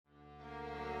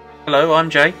Hello, I'm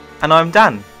Jay, And I'm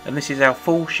Dan. and this is our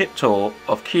full ship tour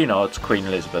of Cunard's Queen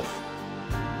Elizabeth.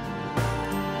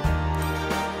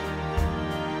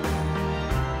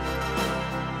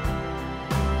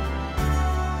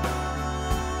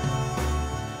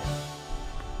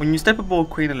 When you step aboard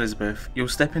Queen Elizabeth, you'll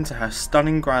step into her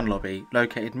stunning grand lobby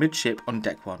located midship on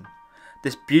deck 1.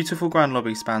 This beautiful grand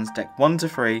lobby spans deck 1 to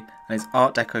 3 and is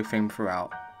Art Deco themed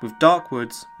throughout, with dark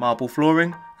woods, marble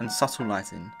flooring and subtle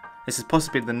lighting. This is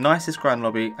possibly the nicest grand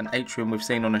lobby and atrium we've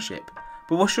seen on a ship.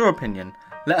 But what's your opinion?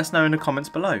 Let us know in the comments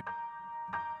below.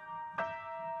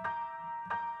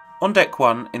 On deck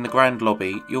 1 in the grand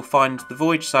lobby, you'll find the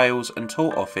voyage sales and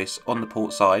tour office on the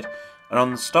port side, and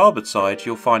on the starboard side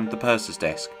you'll find the purser's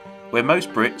desk, where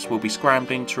most Brits will be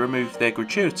scrambling to remove their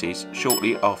gratuities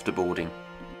shortly after boarding.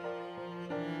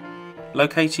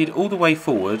 Located all the way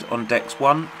forward on decks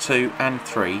 1, 2 and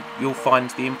 3, you'll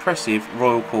find the impressive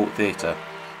Royal Court Theatre.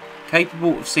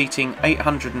 Capable of seating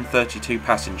 832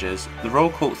 passengers, the Royal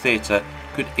Court Theatre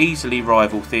could easily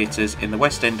rival theatres in the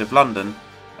West End of London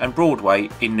and Broadway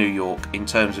in New York in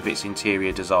terms of its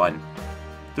interior design.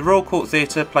 The Royal Court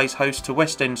Theatre plays host to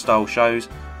West End style shows,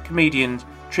 comedians,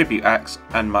 tribute acts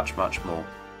and much more.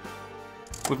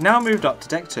 We've now moved up to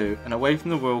deck 2 and away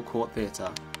from the Royal Court Theatre,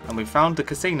 and we've found the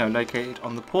casino located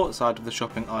on the port side of the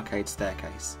shopping arcade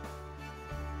staircase.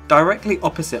 Directly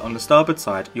opposite on the starboard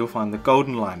side you'll find the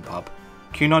Golden Lion pub.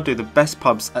 Cunard do the best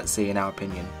pubs at sea in our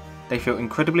opinion. They feel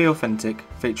incredibly authentic,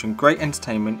 featuring great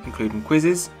entertainment including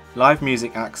quizzes, live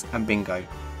music acts and bingo,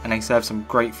 and they serve some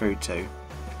great food too.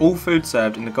 All food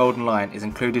served in the Golden Lion is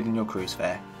included in your cruise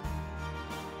fare.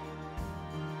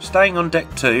 Staying on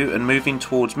deck 2 and moving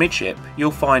towards midship,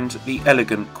 you'll find the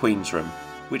elegant Queen's Room,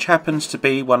 which happens to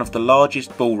be one of the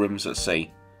largest ballrooms at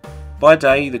sea. By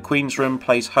day, the Queen's Room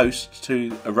plays host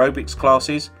to aerobics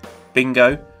classes,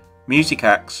 bingo, music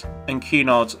acts and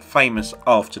Cunard's famous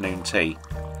afternoon tea.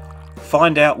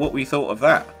 Find out what we thought of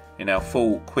that in our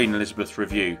full Queen Elizabeth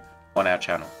review on our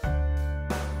channel.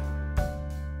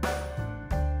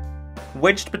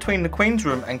 Wedged between the Queen's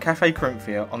Room and Cafe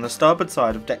Corinthia on the starboard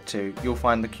side of deck 2 you'll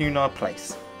find the Cunard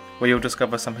Place, where you'll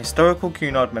discover some historical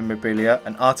Cunard memorabilia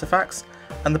and artefacts,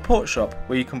 and the port shop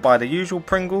where you can buy the usual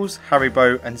Pringles,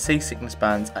 Haribo and seasickness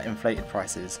bands at inflated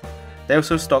prices. They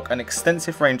also stock an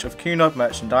extensive range of Cunard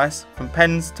merchandise, from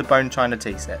pens to bone china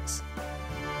tea sets.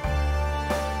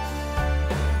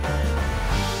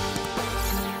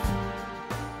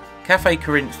 Cafe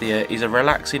Corinthia is a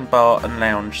relaxing bar and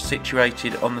lounge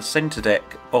situated on the centre deck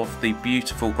of the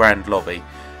beautiful grand lobby,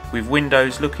 with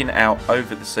windows looking out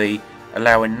over the sea,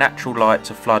 allowing natural light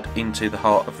to flood into the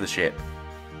heart of the ship.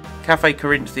 Cafe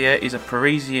Corinthia is a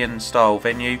Parisian style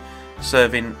venue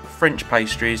serving French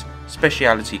pastries,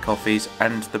 speciality coffees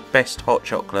and the best hot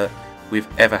chocolate we've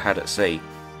ever had at sea.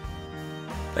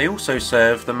 They also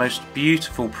serve the most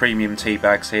beautiful premium tea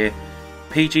bags here.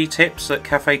 PG tips at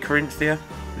Cafe Corinthia?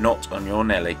 Not on your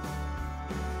Nelly.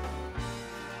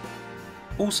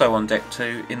 Also on deck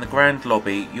 2 in the grand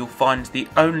lobby you'll find the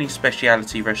only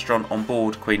speciality restaurant on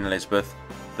board Queen Elizabeth,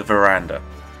 the Veranda.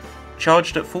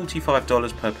 Charged at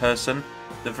 $45 per person,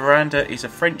 the Veranda is a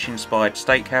French inspired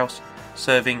steakhouse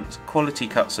serving quality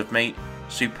cuts of meat,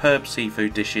 superb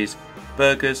seafood dishes,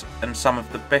 burgers and some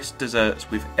of the best desserts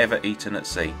we've ever eaten at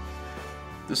sea.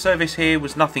 The service here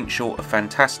was nothing short of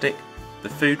fantastic, the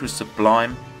food was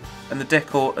sublime, and the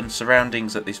decor and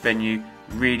surroundings at this venue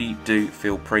really do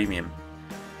feel premium.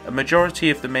 A majority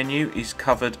of the menu is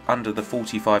covered under the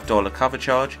 $45 cover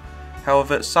charge,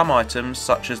 however some items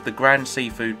such as the Grand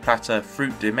Seafood Platter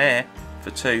Fruit de Mer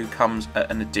for 2 comes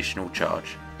at an additional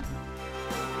charge.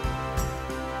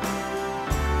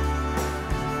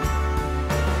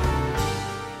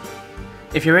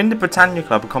 If you're in the Britannia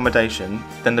Club accommodation,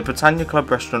 then the Britannia Club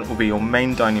restaurant will be your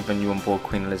main dining venue on board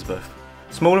Queen Elizabeth.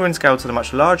 Smaller in scale to the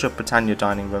much larger Britannia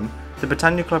dining room, the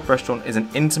Britannia Club restaurant is an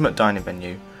intimate dining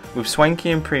venue, with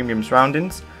swanky and premium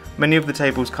surroundings. Many of the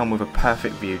tables come with a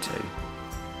perfect view too.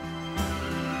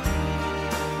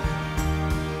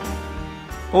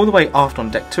 All the way aft on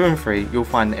deck 2 and 3 you'll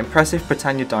find the impressive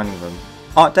Britannia dining room,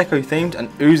 Art Deco themed and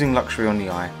oozing luxury on the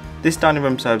eye. This dining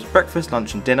room serves breakfast,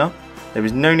 lunch and dinner. There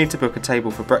is no need to book a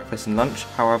table for breakfast and lunch,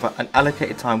 however an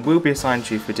allocated time will be assigned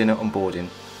to you for dinner on boarding.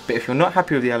 But if you're not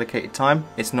happy with the allocated time,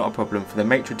 it's not a problem for the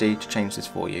maitre d' to change this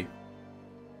for you.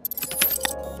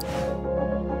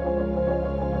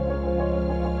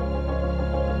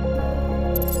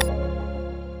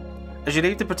 As you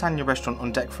leave the Britannia restaurant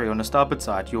on deck 3 on the starboard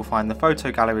side, you'll find the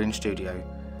photo gallery and studio.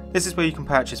 This is where you can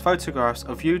purchase photographs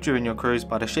of you during your cruise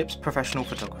by the ship's professional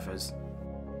photographers.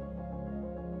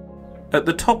 At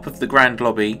the top of the grand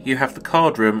lobby you have the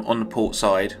card room on the port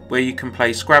side where you can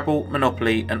play Scrabble,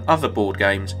 Monopoly and other board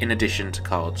games in addition to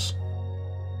cards.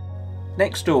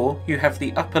 Next door you have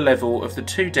the upper level of the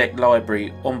 2-deck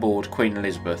library on board Queen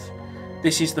Elizabeth.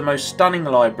 This is the most stunning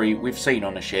library we've seen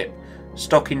on a ship.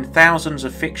 Stocking thousands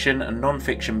of fiction and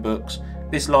non-fiction books,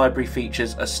 this library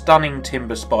features a stunning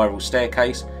timber spiral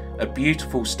staircase, a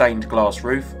beautiful stained glass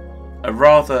roof, a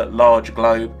rather large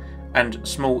globe and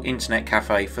small internet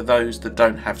cafe for those that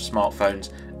don't have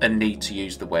smartphones and need to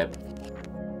use the web.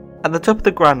 At the top of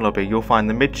the grand lobby you'll find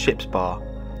the Midships Bar.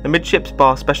 The Midships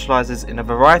Bar specialises in a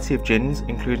variety of gins,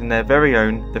 including their very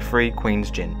own, the Three Queens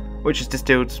Gin, which is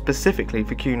distilled specifically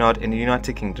for Cunard in the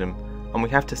United Kingdom, and we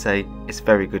have to say, it's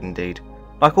very good indeed.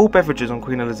 Like all beverages on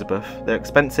Queen Elizabeth, they're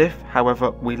expensive,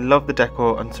 however we love the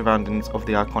decor and surroundings of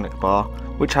the iconic bar,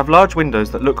 which have large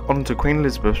windows that look onto Queen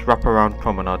Elizabeth's wraparound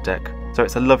promenade deck, so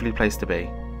it's a lovely place to be.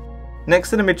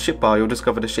 Next to the Midship Bar you'll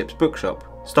discover the ship's bookshop,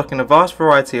 stocking a vast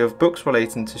variety of books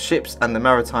relating to ships and the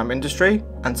maritime industry,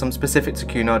 and some specific to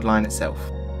Cunard Line itself.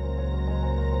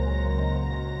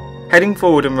 Heading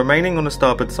forward and remaining on the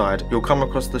starboard side, you'll come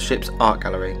across the ship's art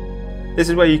gallery. This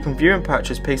is where you can view and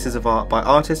purchase pieces of art by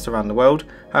artists around the world,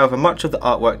 however much of the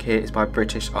artwork here is by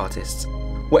British artists.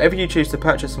 Whatever you choose to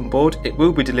purchase on board, it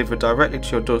will be delivered directly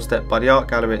to your doorstep by the art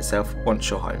gallery itself once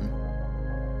you're home.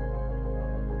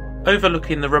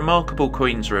 Overlooking the remarkable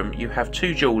Queen's Room you have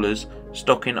 2 jewellers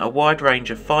stocking a wide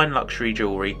range of fine luxury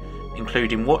jewellery,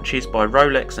 including watches by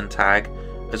Rolex and Tag,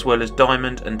 as well as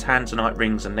diamond and tanzanite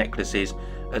rings and necklaces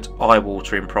at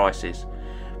eye-watering prices.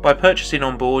 By purchasing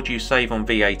on board you save on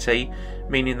VAT,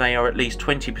 meaning they are at least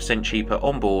 20% cheaper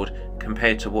on board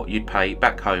compared to what you'd pay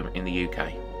back home in the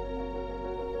UK.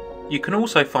 You can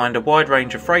also find a wide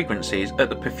range of fragrances at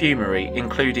the perfumery,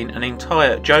 including an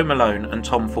entire Jo Malone and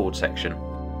Tom Ford section.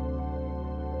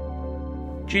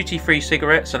 Duty-free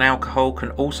cigarettes and alcohol can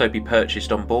also be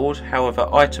purchased on board, however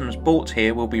items bought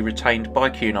here will be retained by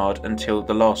Cunard until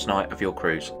the last night of your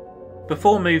cruise.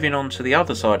 Before moving on to the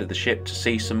other side of the ship to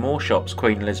see some more shops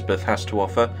Queen Elizabeth has to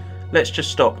offer, let's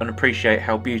just stop and appreciate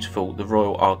how beautiful the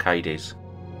Royal Arcade is.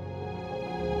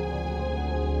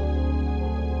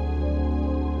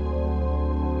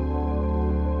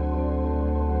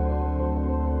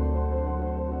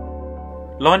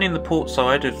 Lining the port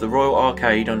side of the Royal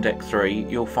Arcade on Deck 3,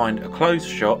 you'll find a clothes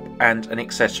shop and an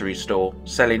accessories store,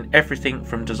 selling everything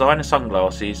from designer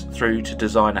sunglasses through to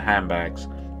designer handbags.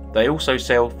 They also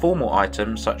sell formal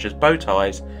items such as bow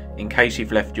ties in case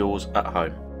you've left yours at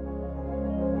home.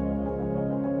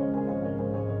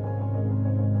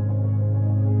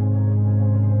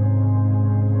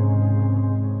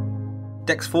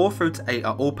 Decks 4 through to 8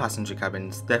 are all passenger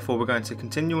cabins, therefore we're going to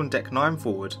continue on Deck 9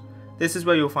 forward. This is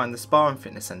where you'll find the spa and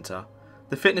fitness centre.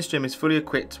 The fitness gym is fully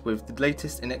equipped with the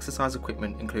latest in exercise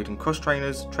equipment, including cross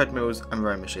trainers, treadmills and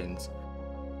row machines.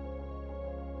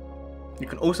 You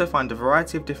can also find a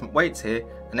variety of different weights here,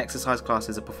 and exercise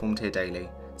classes are performed here daily.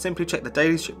 Simply check the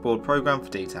daily shipboard programme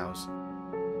for details.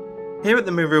 Here at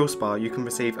the Marine Spa you can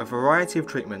receive a variety of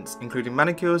treatments, including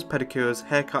manicures, pedicures,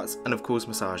 haircuts and of course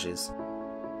massages.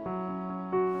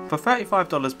 For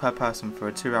 $35 per person for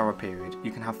a 2-hour period,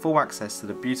 you can have full access to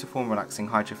the beautiful and relaxing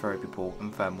hydrotherapy pool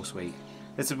and thermal suite.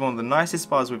 This is one of the nicest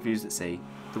spas we've used at sea.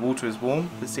 The water is warm,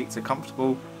 the seats are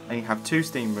comfortable, and you have 2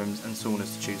 steam rooms and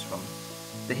saunas to choose from.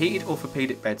 The heated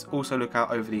orthopaedic beds also look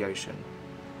out over the ocean.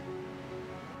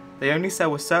 They only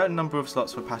sell a certain number of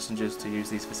slots for passengers to use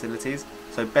these facilities,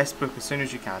 so best book as soon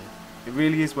as you can. It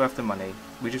really is worth the money,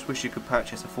 we just wish you could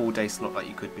purchase a full day slot like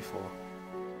you could before.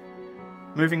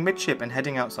 Moving midship and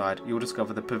heading outside, you'll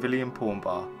discover the Pavilion Pool and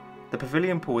Bar. The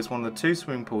Pavilion Pool is one of the 2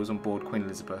 swimming pools on board Queen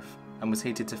Elizabeth, and was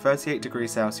heated to 38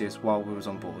 degrees Celsius while we was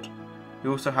on board.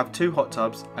 You also have 2 hot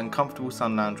tubs and comfortable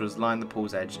sun loungers line the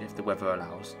pool's edge if the weather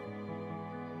allows.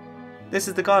 This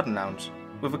is the Garden Lounge.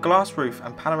 With a glass roof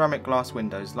and panoramic glass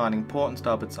windows lining port and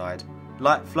starboard side,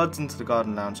 light floods into the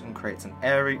Garden Lounge and creates an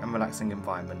airy and relaxing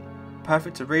environment,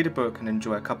 perfect to read a book and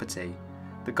enjoy a cup of tea.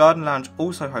 The Garden Lounge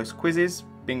also hosts quizzes,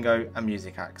 bingo and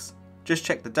music acts. Just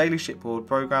check the daily shipboard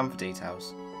programme for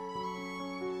details.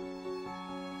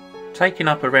 Taking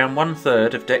up around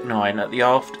 1/3 of Deck 9 at the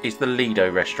aft is the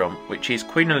Lido restaurant, which is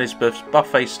Queen Elizabeth's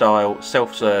buffet style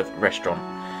self-serve restaurant.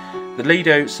 The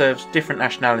Lido serves different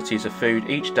nationalities of food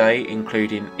each day,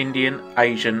 including Indian,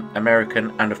 Asian,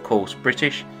 American and of course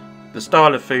British. The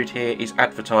style of food here is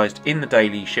advertised in the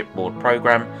daily shipboard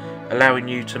programme, allowing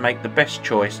you to make the best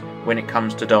choice when it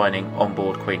comes to dining on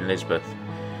board Queen Elizabeth.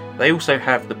 They also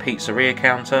have the pizzeria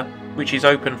counter, which is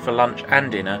open for lunch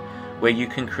and dinner, where you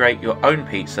can create your own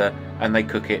pizza and they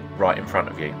cook it right in front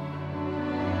of you.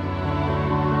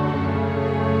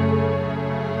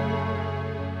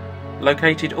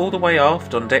 Located all the way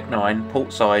aft on deck 9,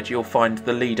 port side, you'll find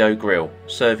the Lido Grill,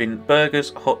 serving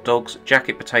burgers, hot dogs,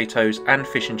 jacket potatoes and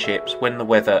fish and chips when the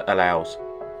weather allows.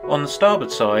 On the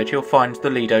starboard side, you'll find the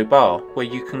Lido Bar, where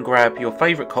you can grab your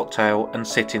favourite cocktail and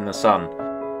sit in the sun.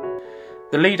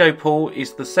 The Lido pool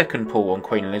is the second pool on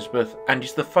Queen Elizabeth and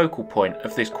is the focal point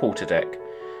of this quarterdeck.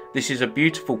 This is a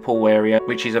beautiful pool area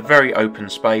which is a very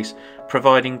open space,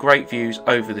 providing great views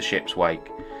over the ship's wake.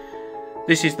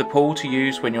 This is the pool to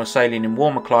use when you're sailing in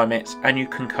warmer climates and you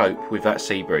can cope with that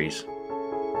sea breeze.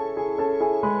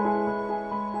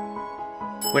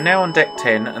 We're now on deck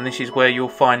 10 and this is where you'll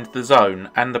find the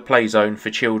zone and the play zone for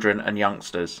children and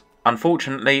youngsters.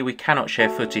 Unfortunately, we cannot share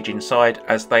footage inside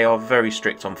as they are very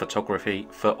strict on photography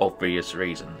for obvious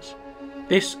reasons.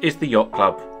 This is the Yacht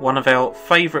Club, one of our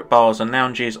favourite bars and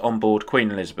lounges on board Queen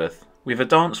Elizabeth. With a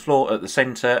dance floor at the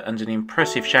centre and an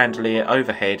impressive chandelier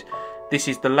overhead, this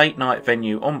is the late night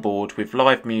venue on board with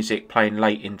live music playing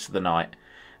late into the night.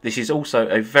 This is also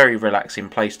a very relaxing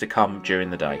place to come during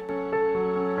the day.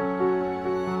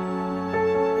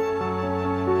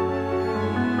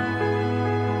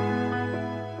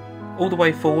 All the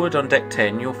way forward on deck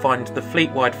 10 you'll find the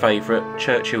fleet-wide favourite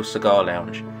Churchill Cigar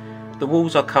Lounge. The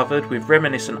walls are covered with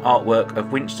reminiscent artwork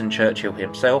of Winston Churchill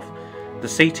himself, the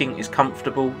seating is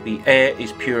comfortable, the air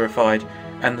is purified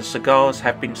and the cigars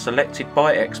have been selected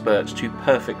by experts to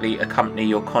perfectly accompany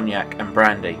your cognac and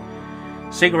brandy.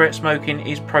 Cigarette smoking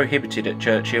is prohibited at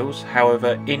Churchill's,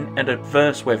 however in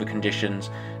adverse weather conditions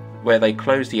where they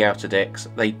close the outer decks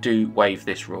they do waive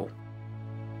this rule.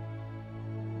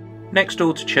 Next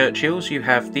door to Churchill's you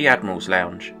have the Admiral's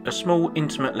Lounge, a small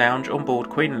intimate lounge on board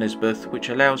Queen Elizabeth which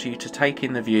allows you to take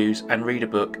in the views and read a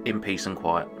book in peace and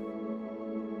quiet.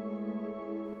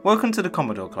 Welcome to the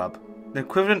Commodore Club, the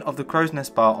equivalent of the Crow's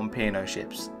Nest Bar on P&O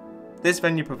ships. This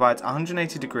venue provides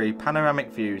 180-degree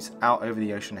panoramic views out over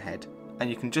the ocean ahead, and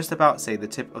you can just about see the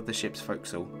tip of the ship's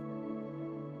forecastle.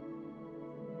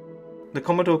 The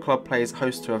Commodore Club plays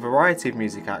host to a variety of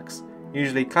music acts,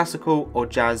 usually classical or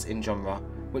jazz in genre,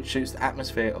 which suits the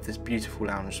atmosphere of this beautiful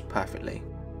lounge perfectly.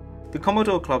 The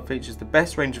Commodore Club features the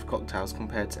best range of cocktails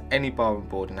compared to any bar on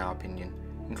board in our opinion,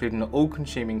 including an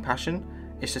all-consuming passion.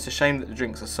 It's just a shame that the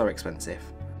drinks are so expensive.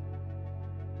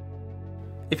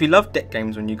 If you love deck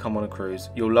games when you come on a cruise,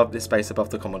 you'll love this space above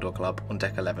the Commodore Club on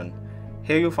deck 11.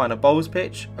 Here you'll find a bowls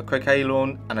pitch, a croquet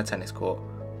lawn and a tennis court,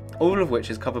 all of which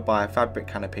is covered by a fabric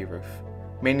canopy roof,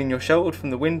 meaning you're sheltered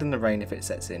from the wind and the rain if it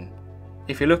sets in.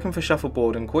 If you're looking for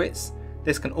shuffleboard and quits,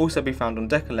 this can also be found on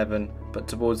deck 11 but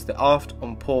towards the aft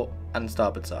on port and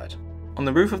starboard side. On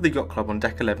the roof of the Yacht Club on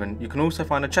deck 11 you can also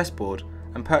find a chessboard,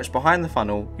 and perched behind the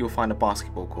funnel you'll find a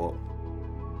basketball court.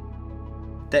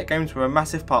 Deck games were a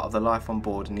massive part of the life on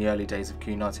board in the early days of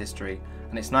Cunard's history,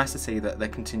 and it's nice to see that they're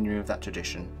continuing with that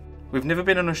tradition. We've never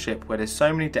been on a ship where there's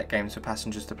so many deck games for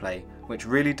passengers to play, which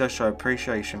really does show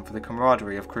appreciation for the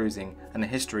camaraderie of cruising and the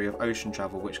history of ocean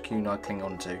travel which Cunard cling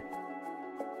on to.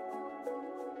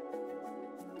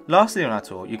 Lastly on our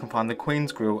tour you can find the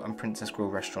Queen's Grill and Princess Grill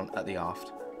restaurant at the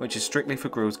aft, which is strictly for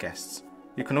Grill's guests.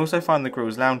 You can also find the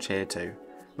Grill's Lounge here too,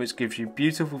 which gives you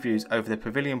beautiful views over the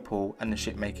pavilion pool and the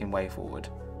ship making way forward.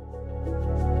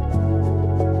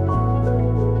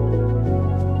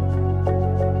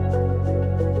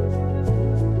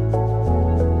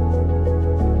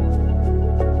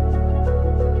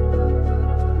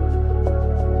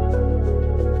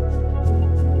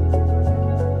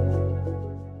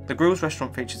 The Grill's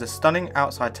restaurant features a stunning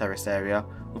outside terrace area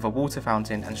with a water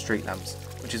fountain and street lamps,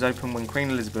 which is open when Queen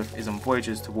Elizabeth is on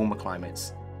voyages to warmer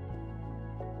climates.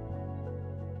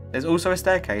 There's also a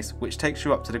staircase which takes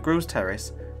you up to the Grill's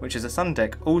terrace, which is a sun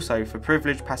deck also for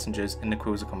privileged passengers in the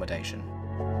crew's accommodation.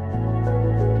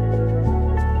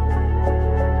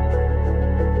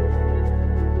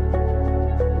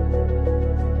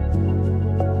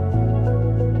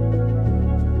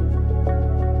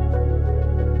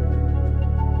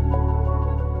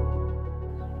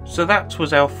 So that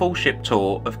was our full ship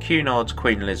tour of Cunard's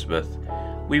Queen Elizabeth.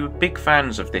 We were big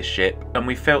fans of this ship and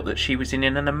we felt that she was in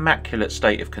an immaculate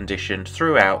state of condition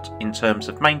throughout in terms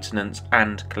of maintenance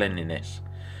and cleanliness,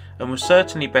 and was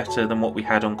certainly better than what we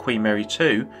had on Queen Mary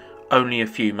 2 only a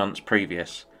few months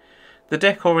previous. The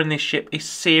decor in this ship is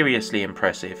seriously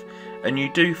impressive, and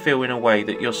you do feel in a way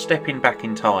that you're stepping back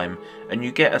in time and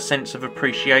you get a sense of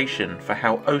appreciation for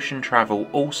how ocean travel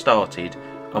all started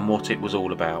and what it was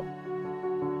all about.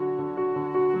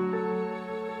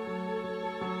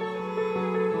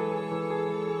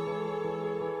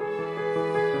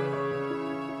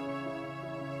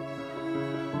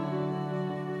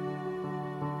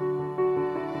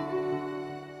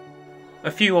 A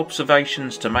A few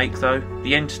observations to make though.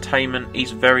 The entertainment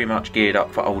is very much geared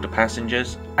up for older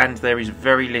passengers, and there is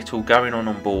very little going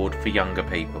on board for younger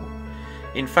people.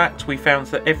 In fact, we found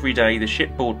that every day the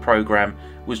shipboard programme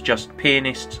was just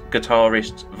pianists,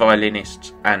 guitarists,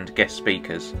 violinists and guest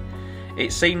speakers.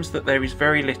 It seems that there is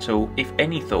very little, if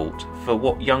any, thought for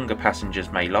what younger passengers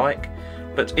may like,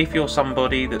 but if you're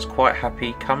somebody that's quite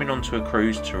happy coming onto a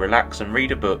cruise to relax and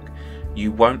read a book,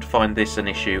 you won't find this an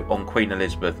issue on Queen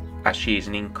Elizabeth, as she is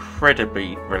an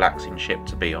incredibly relaxing ship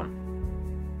to be on.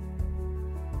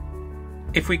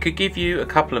 If we could give you a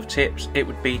couple of tips, it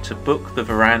would be to book the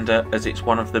Verandah, as it's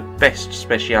one of the best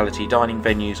speciality dining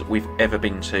venues we've ever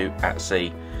been to at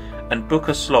sea, and book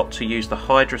a slot to use the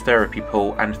hydrotherapy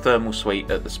pool and thermal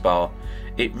suite at the spa.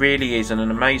 It really is an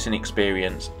amazing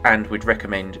experience, and we'd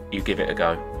recommend you give it a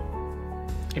go.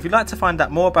 If you'd like to find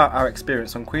out more about our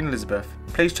experience on Queen Elizabeth,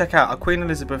 please check out our Queen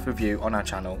Elizabeth review on our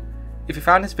channel. If you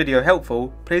found this video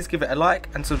helpful, please give it a like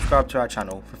and subscribe to our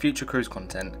channel for future cruise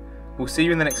content. We'll see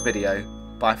you in the next video.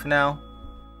 Bye for now.